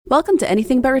Welcome to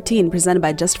Anything But Routine, presented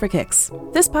by Just for Kicks.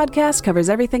 This podcast covers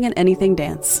everything and anything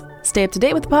dance. Stay up to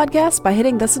date with the podcast by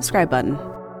hitting the subscribe button.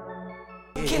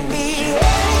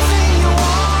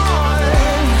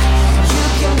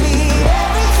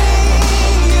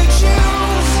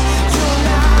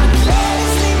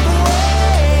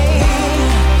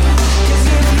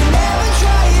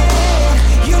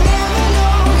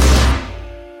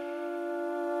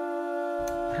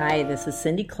 Hi, this is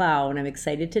Cindy Clow, and I'm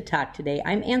excited to talk today.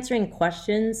 I'm answering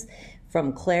questions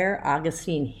from Claire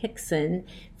Augustine Hickson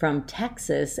from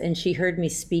Texas, and she heard me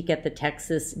speak at the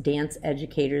Texas Dance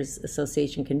Educators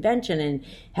Association convention and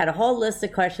had a whole list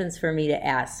of questions for me to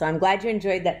ask. So I'm glad you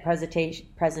enjoyed that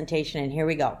presentation, and here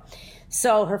we go.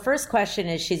 So her first question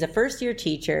is, she's a first-year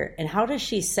teacher, and how does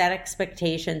she set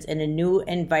expectations in a new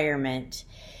environment?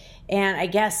 And I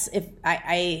guess if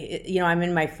I'm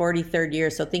in my 43rd year,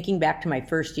 so thinking back to my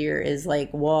first year is like,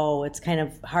 whoa, it's kind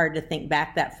of hard to think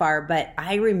back that far, but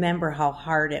I remember how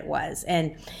hard it was.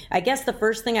 And I guess the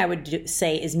first thing I would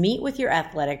say is meet with your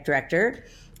athletic director,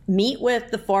 meet with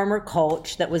the former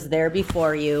coach that was there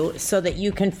before you so that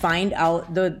you can find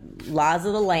out the laws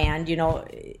of the land,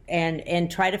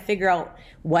 and try to figure out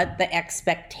what the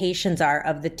expectations are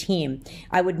of the team.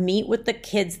 I would meet with the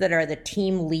kids that are the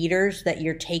team leaders that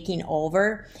you're taking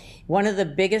over. One of the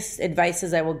biggest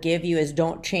advices I will give you is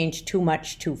don't change too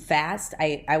much too fast.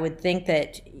 I would think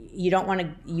that you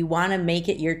want to make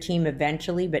it your team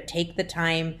eventually, but take the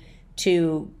time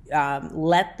to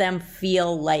let them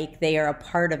feel like they are a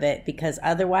part of it, because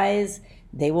otherwise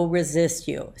they will resist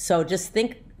you. So just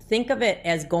think of it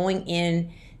as going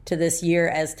in to this year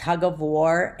as tug of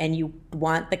war, and you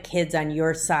want the kids on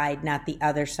your side, not the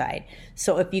other side.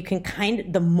 So if you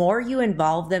can the more you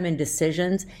involve them in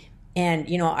decisions, and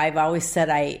I've always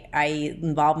said I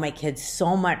involve my kids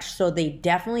so much so they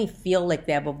definitely feel like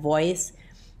they have a voice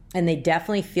and they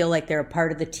definitely feel like they're a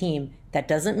part of the team. That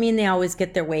doesn't mean they always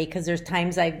get their way, because there's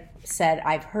times I've said,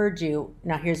 I've heard you,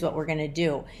 now here's what we're going to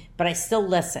do. But I still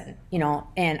listen,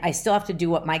 and I still have to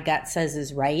do what my gut says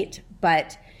is right.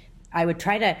 But I would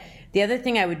the other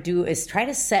thing I would do is try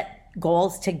to set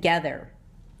goals together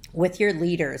with your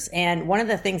leaders. And one of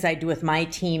the things I do with my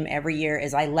team every year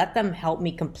is I let them help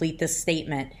me complete this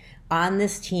statement. On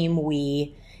this team,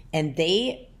 and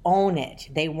they own it.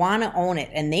 They want to own it.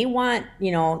 And they want,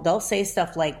 they'll say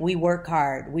stuff like, we work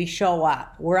hard, we show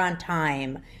up, we're on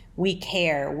time, we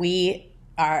care, we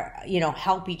are,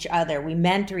 help each other, we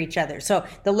mentor each other. So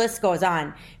the list goes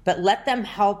on, but let them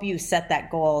help you set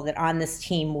that goal that on this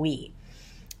team,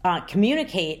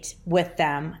 communicate with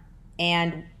them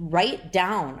and write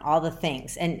down all the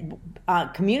things, and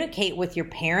communicate with your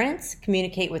parents,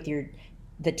 communicate with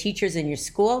the teachers in your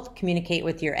school, communicate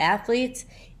with your athletes,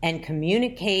 and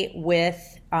communicate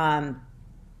with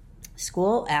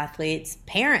school athletes,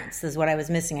 parents is what I was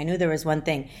missing. I knew there was one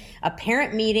thing. A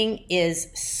parent meeting is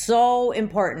so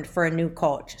important for a new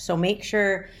coach. So make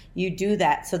sure you do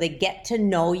that so they get to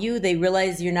know you. They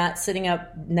realize you're not sitting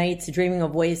up nights dreaming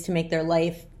of ways to make their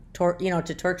life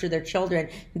to torture their children.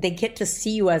 They get to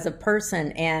see you as a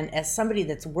person and as somebody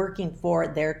that's working for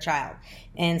their child.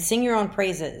 And sing your own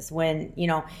praises when,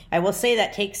 I will say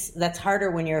that's harder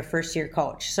when you're a first year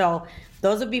coach. So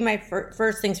those would be my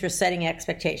first things for setting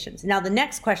expectations. Now, the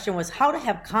next question was how to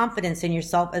have confidence in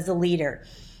yourself as a leader.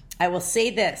 I will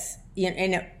say this,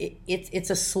 it's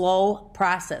a slow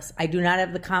process. I did not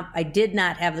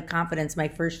have the confidence my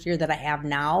first year that I have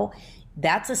now.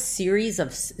 That's a series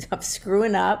of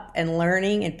screwing up and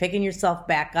learning and picking yourself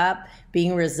back up,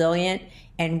 being resilient,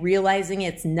 and realizing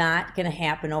it's not going to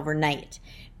happen overnight.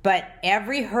 But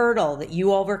every hurdle that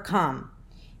you overcome,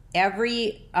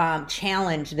 every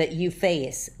challenge that you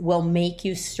face will make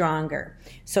you stronger.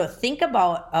 So think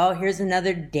about, here's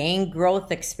another dang growth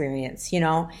experience,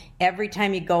 every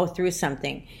time you go through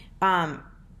something. I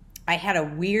had a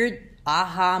weird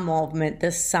aha moment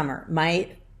this summer.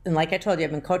 And like I told you,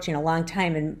 I've been coaching a long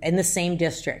time in the same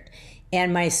district.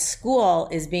 And my school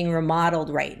is being remodeled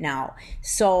right now.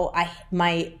 So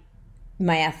my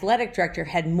athletic director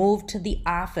had moved to the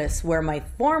office where my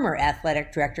former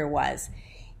athletic director was.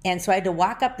 And so I had to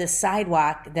walk up this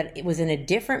sidewalk that it was in a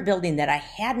different building that I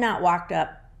had not walked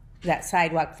up that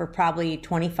sidewalk for probably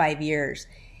 25 years.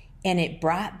 And it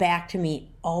brought back to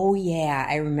me, oh yeah,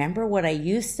 I remember what I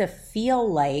used to feel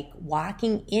like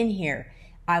walking in here.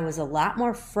 I was a lot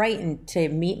more frightened to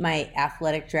meet my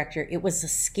athletic director. It was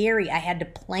scary. I had to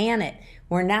plan it.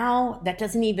 Where now that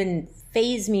doesn't even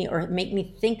faze me or make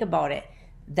me think about it.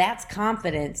 That's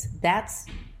confidence. That's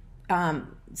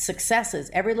successes.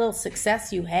 Every little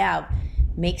success you have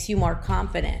makes you more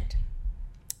confident.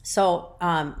 So,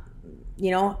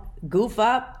 goof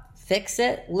up, fix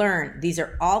it, learn. These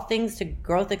are all things to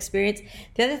growth experience.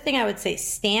 The other thing I would say,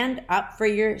 stand up for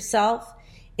yourself.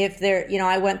 If there,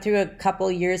 I went through a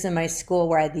couple years in my school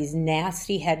where I had these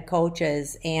nasty head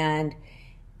coaches, and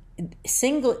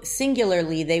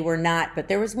singularly they were not, but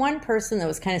there was one person that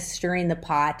was kind of stirring the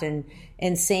pot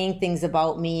and saying things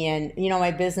about me, and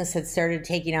my business had started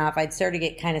taking off. I'd started to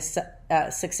get kind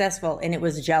of successful, and it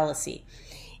was jealousy.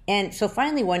 And so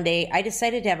finally one day I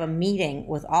decided to have a meeting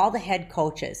with all the head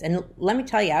coaches, and let me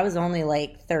tell you, I was only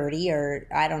like 30, or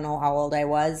I don't know how old I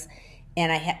was. And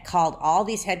I had called all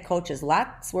these head coaches.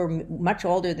 Lots were much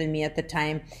older than me at the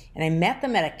time. And I met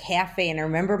them at a cafe. And I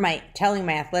remember telling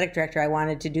my athletic director I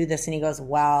wanted to do this. And he goes,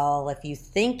 well, if you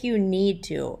think you need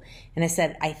to. And I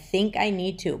said, I think I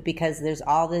need to, because there's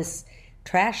all this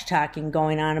trash talking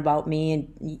going on about me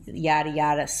and yada,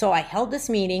 yada. So I held this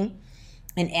meeting.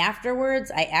 And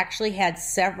afterwards, I actually had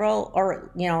several,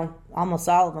 or, almost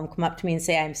all of them come up to me and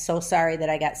say, I'm so sorry that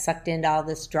I got sucked into all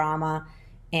this drama.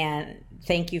 And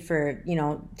thank you for,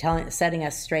 setting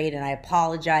us straight, and I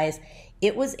apologize.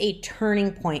 It was a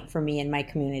turning point for me in my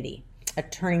community, a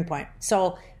turning point.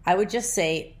 So I would just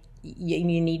say you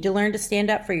need to learn to stand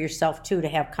up for yourself too, to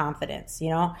have confidence,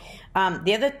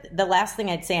 The last thing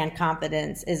I'd say on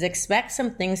confidence is expect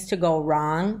some things to go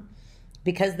wrong,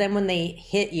 because then when they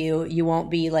hit you, you won't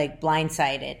be like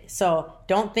blindsided. So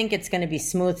don't think it's going to be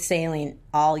smooth sailing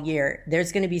all year.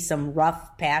 There's going to be some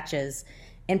rough patches,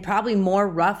 and probably more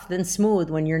rough than smooth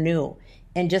when you're new.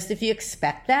 And just if you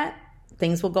expect that,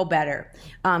 things will go better.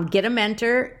 Get a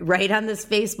mentor. Right on this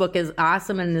Facebook is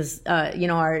awesome. And this,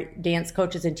 our Dance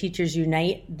Coaches and Teachers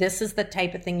Unite. This is the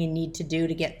type of thing you need to do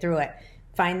to get through it.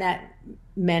 Find that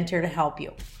mentor to help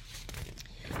you.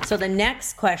 So the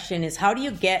next question is, how do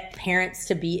you get parents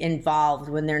to be involved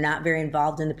when they're not very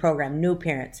involved in the program? New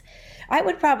parents. I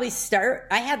would probably start.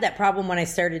 I had that problem when I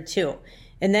started too.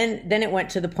 And then it went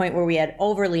to the point where we had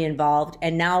overly involved,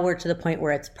 and now we're to the point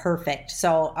where it's perfect.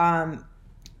 So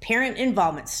parent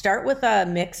involvement. Start with a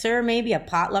mixer, maybe a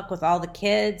potluck with all the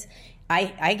kids.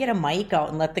 I get a mic out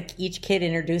and let each kid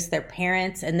introduce their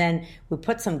parents, and then we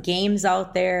put some games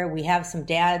out there. We have some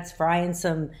dads frying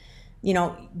some,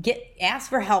 ask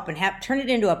for help and turn it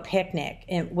into a picnic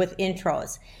with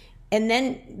intros. And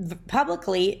then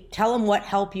publicly tell them what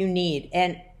help you need.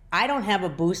 And I don't have a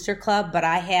booster club, but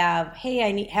I have, hey,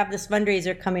 I have this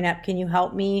fundraiser coming up. Can you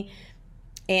help me?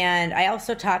 And I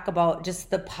also talk about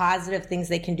just the positive things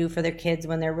they can do for their kids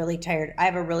when they're really tired. I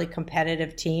have a really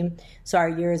competitive team, so our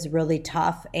year is really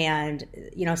tough. And,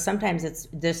 sometimes it's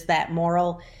just that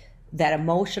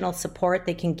emotional support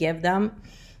they can give them.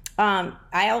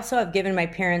 I also have given my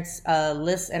parents a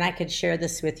list, and I could share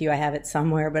this with you. I have it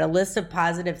somewhere, but a list of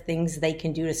positive things they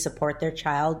can do to support their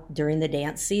child during the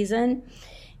dance season.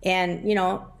 And,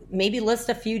 maybe list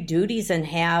a few duties and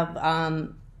have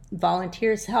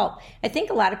volunteers help. I think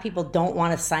a lot of people don't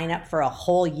want to sign up for a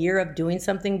whole year of doing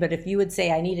something, but if you would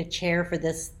say, I need a chair for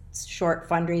this short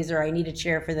fundraiser, I need a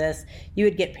chair for this, you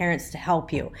would get parents to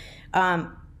help you.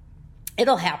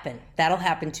 It'll happen. That'll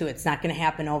happen too. It's not going to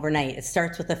happen overnight. It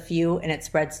starts with a few and it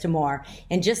spreads to more.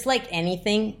 And just like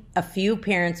anything, a few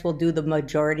parents will do the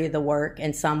majority of the work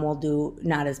and some will do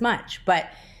not as much. But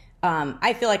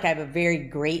I feel like I have a very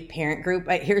great parent group.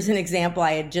 Here's an example.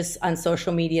 I had just on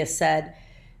social media said,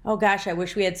 oh gosh, I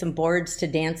wish we had some boards to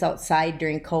dance outside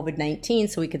during COVID-19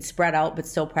 so we could spread out but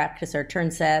still practice our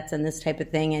turn sets and this type of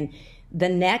thing. And the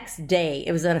next day,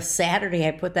 it was on a Saturday,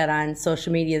 I put that on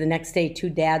social media. The next day, 2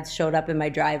 dads showed up in my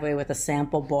driveway with a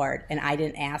sample board, and I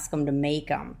didn't ask them to make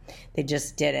them. They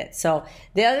just did it. So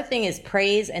the other thing is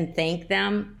praise and thank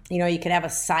them. You could have a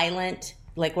silent,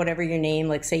 like whatever your name,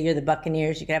 like say you're the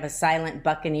Buccaneers, you could have a silent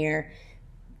Buccaneer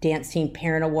dance team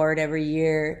parent award every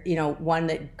year, one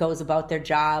that goes about their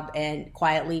job and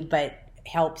quietly but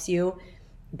helps you.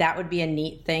 That would be a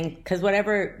neat thing, because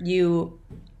whatever you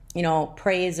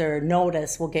praise or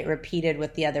notice will get repeated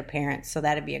with the other parents. So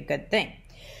that'd be a good thing.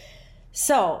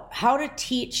 So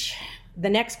the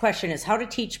next question is how to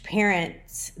teach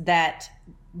parents that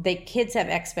the kids have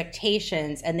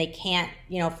expectations and they can't,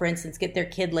 for instance, get their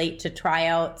kid late to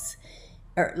tryouts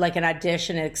or like an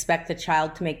audition and expect the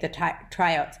child to make the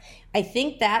tryouts. I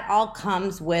think that all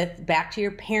comes with back to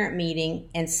your parent meeting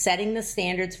and setting the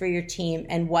standards for your team.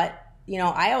 And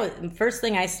first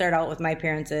thing I start out with my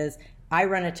parents is I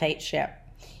run a tight ship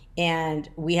and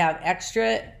we have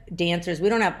extra dancers. We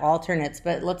don't have alternates,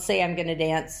 but let's say I'm going to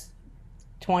dance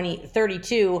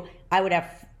 32. I would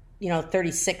have,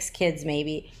 36 kids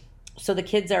maybe. So the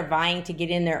kids are vying to get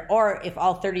in there. Or if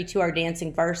all 32 are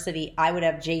dancing varsity, I would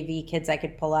have JV kids I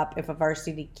could pull up if a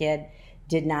varsity kid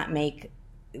did not make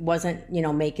wasn't,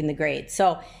 making the grade.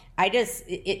 So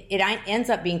it ends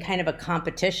up being kind of a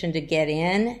competition to get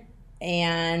in,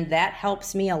 and that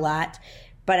helps me a lot.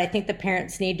 But I think the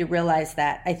parents need to realize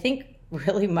that. I think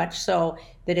really much so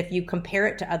that if you compare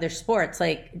it to other sports,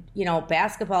 like,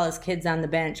 basketball is kids on the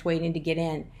bench waiting to get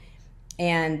in.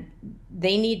 And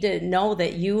they need to know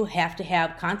that you have to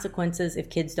have consequences if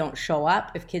kids don't show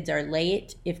up, if kids are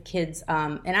late, if kids,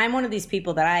 and I'm one of these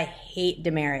people that I hate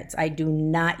demerits. I do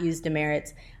not use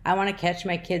demerits. I want to catch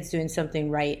my kids doing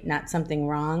something right, not something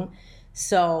wrong.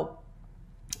 So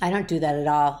I don't do that at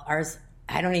all. Ours,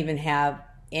 I don't even have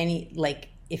any, like,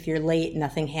 if you're late,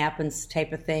 nothing happens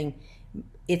type of thing.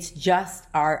 It's just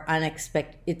our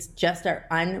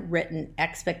unwritten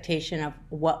expectation of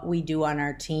what we do on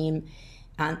our team.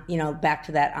 Back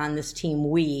to that, on this team,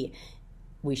 we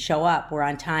show up, we're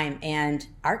on time, and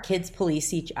our kids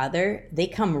police each other. They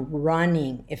come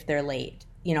running if they're late.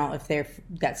 If they're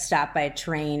got stopped by a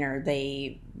train or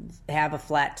they have a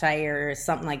flat tire or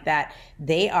something like that,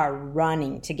 they are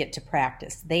running to get to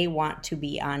practice. They want to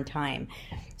be on time.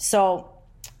 So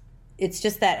it's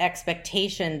just that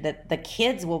expectation that the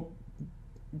kids will,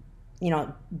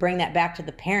 bring that back to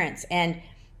the parents. And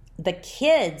the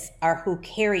kids are who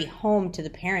carry home to the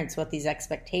parents what these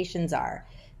expectations are,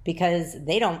 because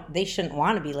they shouldn't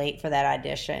want to be late for that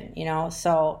audition,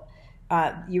 So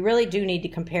you really do need to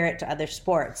compare it to other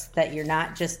sports, that you're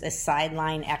not just a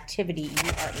sideline activity, you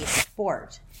are a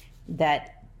sport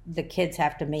that the kids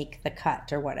have to make the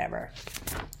cut or whatever.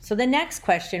 So the next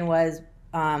question was,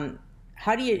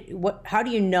 how do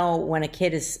you know when a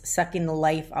kid is sucking the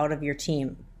life out of your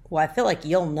team? Well, I feel like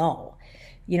you'll know.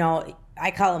 I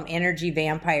call them energy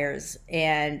vampires,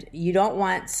 and you don't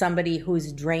want somebody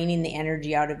who's draining the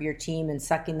energy out of your team and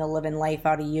sucking the living life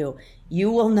out of you. You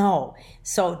will know.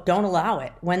 So don't allow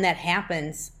it. When that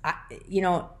happens,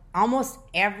 almost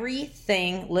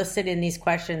everything listed in these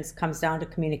questions comes down to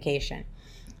communication.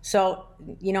 So,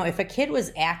 if a kid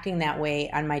was acting that way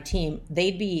on my team,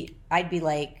 I'd be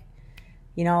like,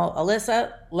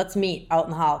 Alyssa, let's meet out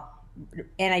in the hall.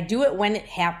 And I do it when it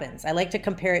happens. I like to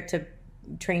compare it to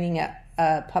training a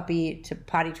puppy, to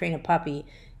potty train a puppy.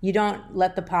 You don't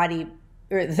let the potty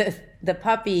or the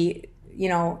puppy,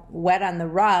 wet on the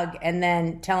rug and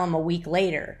then tell him a week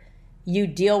later. You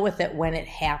deal with it when it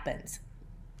happens.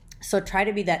 So try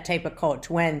to be that type of coach.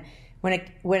 When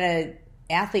a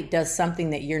athlete does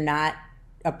something that you're not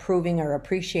approving or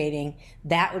appreciating,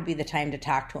 that would be the time to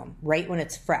talk to them, right when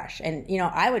it's fresh. And,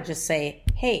 I would just say,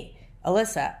 hey,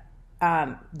 Alyssa,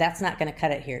 that's not going to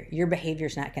cut it here. Your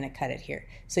behavior's not going to cut it here.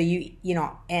 So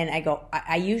and I go,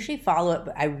 I usually follow it,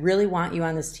 but I really want you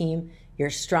on this team. You're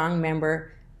a strong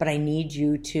member, but I need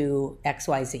you to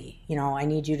XYZ. I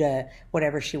need you to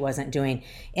whatever she wasn't doing.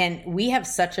 And we have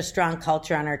such a strong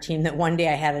culture on our team that one day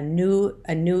I had a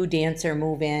new dancer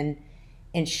move in,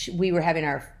 and we were having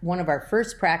one of our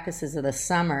first practices of the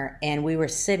summer, and we were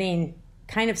sitting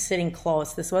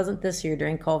close. This wasn't this year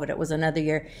during COVID. It was another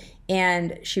year.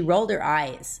 And she rolled her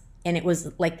eyes, and it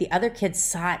was like the other kids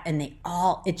saw it, and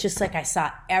it's just like I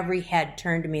saw every head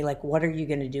turn to me like, what are you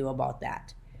going to do about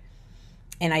that?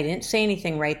 And I didn't say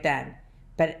anything right then.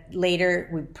 But later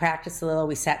we practiced a little.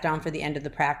 We sat down for the end of the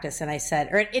practice, and I said,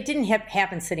 or it didn't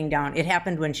happen sitting down. It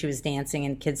happened when she was dancing,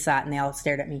 and kids saw it, and they all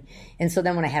stared at me. And so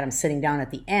then when I had them sitting down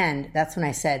at the end, that's when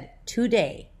I said,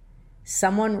 today,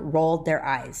 someone rolled their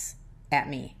eyes at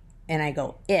me. And I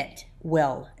go, it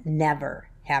will never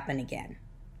happen again.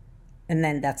 And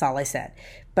then that's all I said.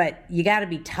 But you got to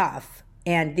be tough.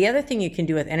 And the other thing you can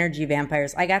do with energy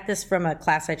vampires, I got this from a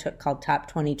class I took called Top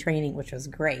 20 Training, which was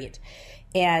great.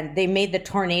 And they made the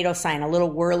tornado sign, a little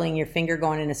whirling, your finger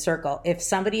going in a circle. If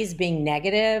somebody's being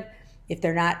negative, if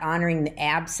they're not honoring the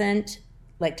absent,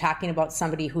 like talking about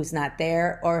somebody who's not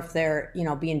there, or if they're,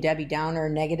 being Debbie Downer or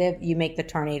negative, you make the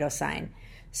tornado sign.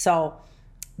 So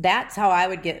that's how I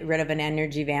would get rid of an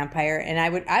energy vampire. And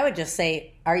I would just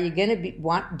say,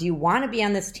 do you want to be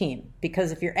on this team?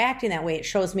 Because if you're acting that way, it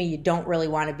shows me you don't really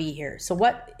want to be here. So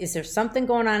is there something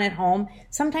going on at home?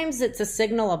 Sometimes it's a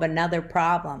signal of another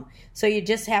problem. So you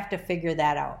just have to figure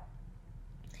that out.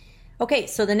 Okay,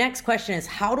 so the next question is,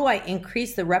 how do I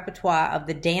increase the repertoire of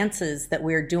the dances that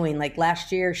we're doing? Like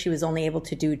last year, she was only able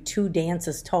to do 2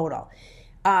 dances total.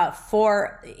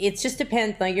 It just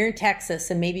depends. Now you're in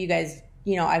Texas, and maybe you guys,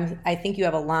 I think you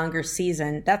have a longer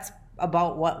season. That's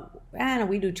about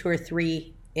we do 2 or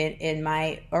 3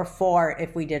 or 4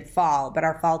 if we did fall, but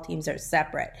our fall teams are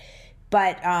separate.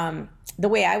 But the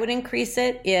way I would increase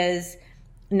it is,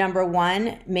 number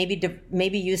one,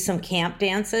 maybe use some camp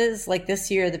dances. Like this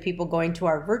year, the people going to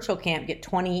our virtual camp get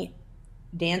 20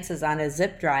 dances on a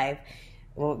zip drive.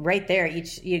 Well, right there,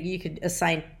 you could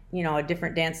assign, a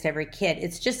different dance to every kid.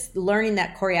 It's just learning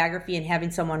that choreography and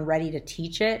having someone ready to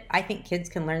teach it. I think kids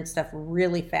can learn stuff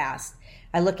really fast.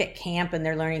 I look at camp and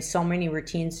they're learning so many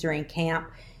routines during camp.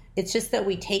 It's just that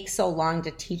we take so long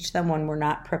to teach them when we're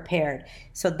not prepared.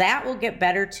 So that will get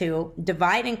better too.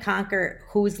 Divide and conquer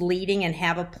who's leading and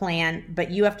have a plan,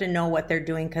 but you have to know what they're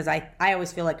doing, because I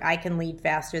always feel like I can lead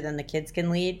faster than the kids can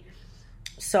lead.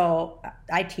 So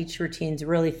I teach routines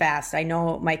really fast. I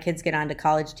know my kids get onto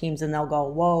college teams and they'll go,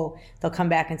 whoa, they'll come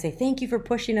back and say, thank you for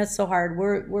pushing us so hard.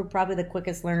 We're probably the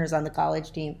quickest learners on the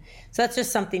college team. So that's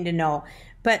just something to know.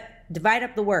 But divide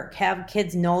up the work. Have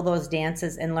kids know those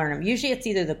dances and learn them. Usually it's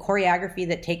either the choreography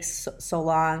that takes so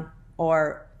long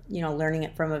or, learning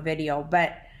it from a video.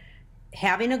 But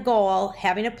having a goal,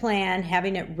 having a plan,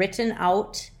 having it written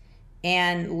out,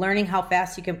 and learning how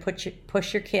fast you can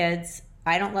push your kids.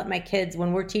 I don't let my kids,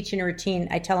 when we're teaching a routine,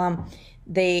 I tell them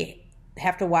they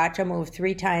have to watch a move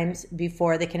 3 times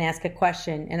before they can ask a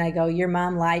question. And I go, your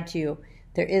mom lied to you.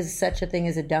 There is such a thing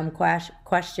as a dumb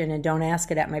question, and don't ask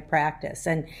it at my practice.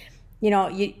 And,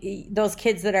 those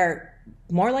kids that are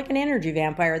more like an energy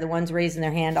vampire are the ones raising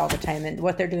their hand all the time. And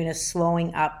what they're doing is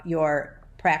slowing up your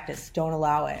practice. Don't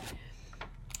allow it.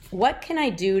 What can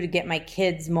I do to get my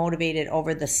kids motivated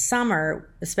over the summer,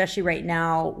 especially right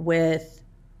now with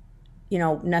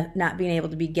not being able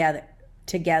to be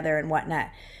together and whatnot?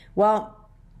 Well,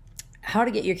 how to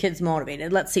get your kids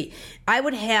motivated. Let's see. I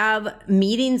would have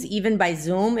meetings even by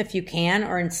Zoom if you can,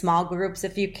 or in small groups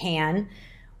if you can.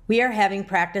 We are having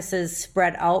practices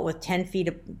spread out with 10 feet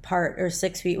apart or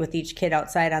 6 feet with each kid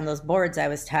outside on those boards I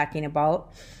was talking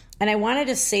about. And I wanted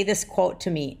to say this quote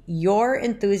to me: your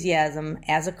enthusiasm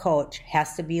as a coach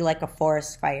has to be like a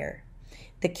forest fire.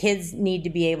 The kids need to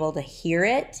be able to hear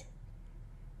it.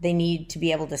 They need to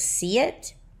be able to see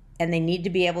it, and they need to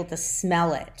be able to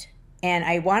smell it. And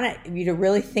I want you to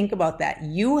really think about that.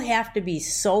 You have to be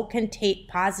so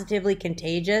positively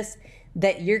contagious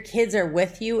that your kids are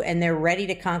with you and they're ready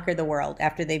to conquer the world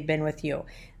after they've been with you.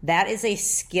 That is a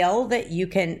skill that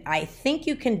I think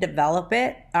you can develop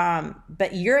it,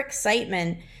 but your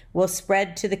excitement will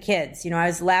spread to the kids. I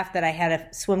was laughed that I had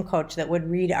a swim coach that would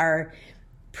read our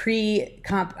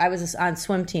I was on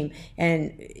swim team,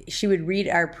 and she would read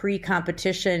our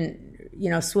pre-competition,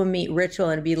 swim meet ritual,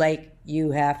 and be like,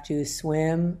 you have to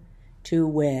swim to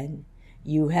win.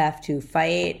 You have to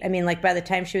fight. I mean, by the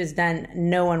time she was done,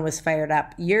 no one was fired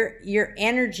up. Your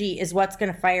energy is what's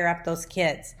going to fire up those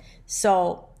kids.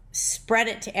 So spread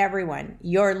it to everyone.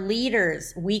 Your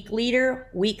leaders, weak leader,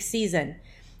 weak season.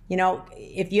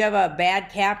 If you have a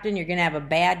bad captain, you're going to have a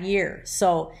bad year.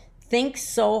 So think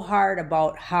so hard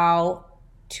about how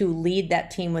to lead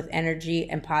that team with energy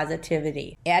and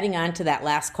positivity. Adding on to that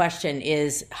last question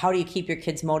is, how do you keep your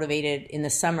kids motivated in the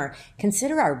summer?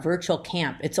 Consider our virtual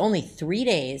camp. It's only 3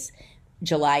 days,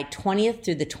 July 20th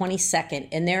through the 22nd,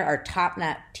 and there are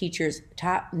top-notch teachers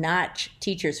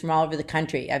from all over the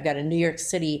country. I've got a New York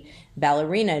City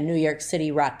ballerina, New York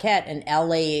City Rockette, an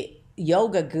LA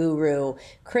yoga guru,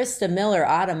 Krista Miller,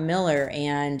 Autumn Miller,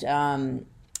 and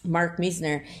Mark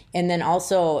Meisner, and then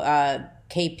also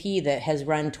KP that has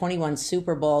run 21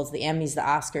 Super Bowls, the Emmys, the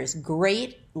Oscars.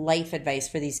 Great life advice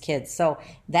for these kids. So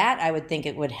that, I would think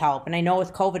it would help. And I know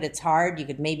with COVID it's hard. You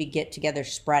could maybe get together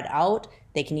spread out.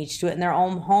 They can each do it in their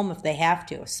own home if they have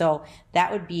to. So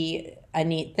that would be a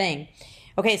neat thing.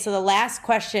 Okay, so the last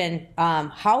question,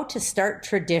 how to start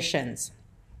traditions.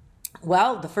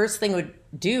 Well, the first thing would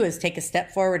do is take a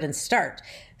step forward and start.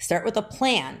 Start with a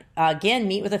plan. Again,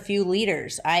 meet with a few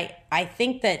leaders. I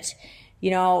think that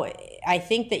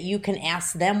you can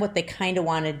ask them what they kind of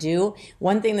want to do.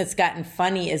 One thing that's gotten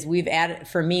funny is we've added,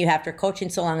 for me, after coaching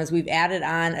so long, is we've added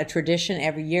on a tradition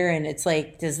every year. And it's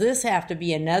like, does this have to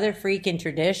be another freaking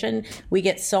tradition? We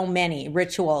get so many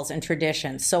rituals and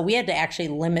traditions. So we had to actually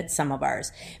limit some of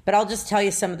ours. But I'll just tell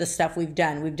you some of the stuff we've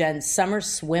done. We've done summer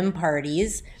swim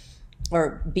parties,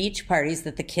 or beach parties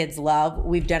that the kids love.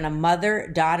 We've done a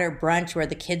mother-daughter brunch where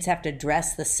the kids have to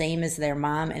dress the same as their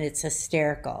mom, and it's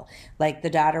hysterical. Like the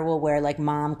daughter will wear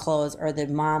mom clothes, or the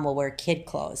mom will wear kid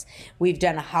clothes. We've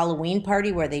done a Halloween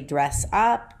party where they dress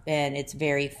up, and it's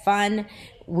very fun.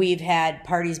 We've had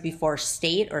parties before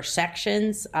state or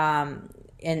sections,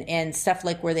 and stuff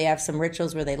where they have some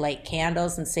rituals where they light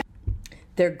candles and say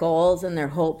their goals and their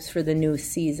hopes for the new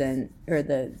season or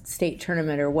the state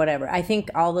tournament or whatever. I think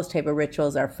all those type of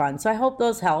rituals are fun. So I hope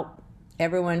those help.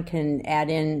 Everyone can add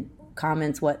in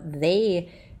comments what they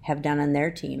have done on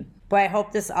their team. Boy, I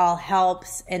hope this all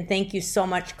helps. And thank you so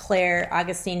much, Claire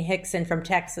Augustine Hickson from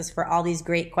Texas, for all these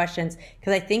great questions,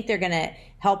 because I think they're going to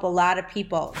help a lot of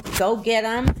people. Go get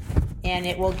them and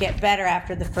it will get better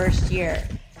after the first year.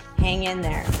 Hang in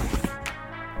there.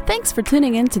 Thanks for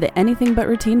tuning in to the Anything But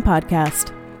Routine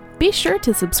podcast. Be sure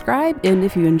to subscribe, and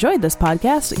if you enjoyed this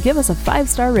podcast, give us a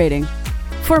 5-star rating.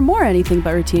 For more Anything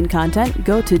But Routine content,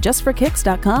 go to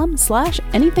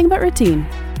justforkicks.com/anythingbutroutine.